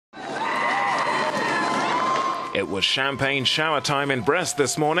It was champagne shower time in Brest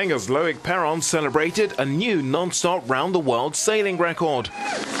this morning as Loic Perron celebrated a new non-stop round-the-world sailing record.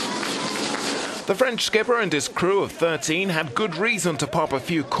 The French skipper and his crew of 13 had good reason to pop a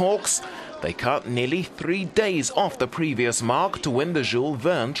few corks. They cut nearly 3 days off the previous mark to win the Jules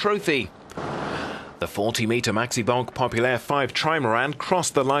Verne Trophy. The 40-metre Maxi Banque Populaire V trimaran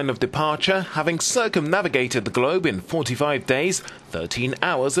crossed the line of departure, having circumnavigated the globe in 45 days, 13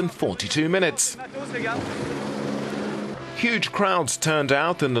 hours and 42 minutes. Huge crowds turned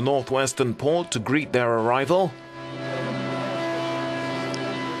out in the northwestern port to greet their arrival.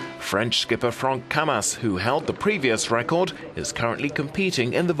 French skipper Franck Cammas, who held the previous record, is currently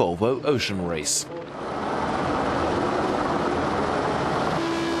competing in the Volvo Ocean Race.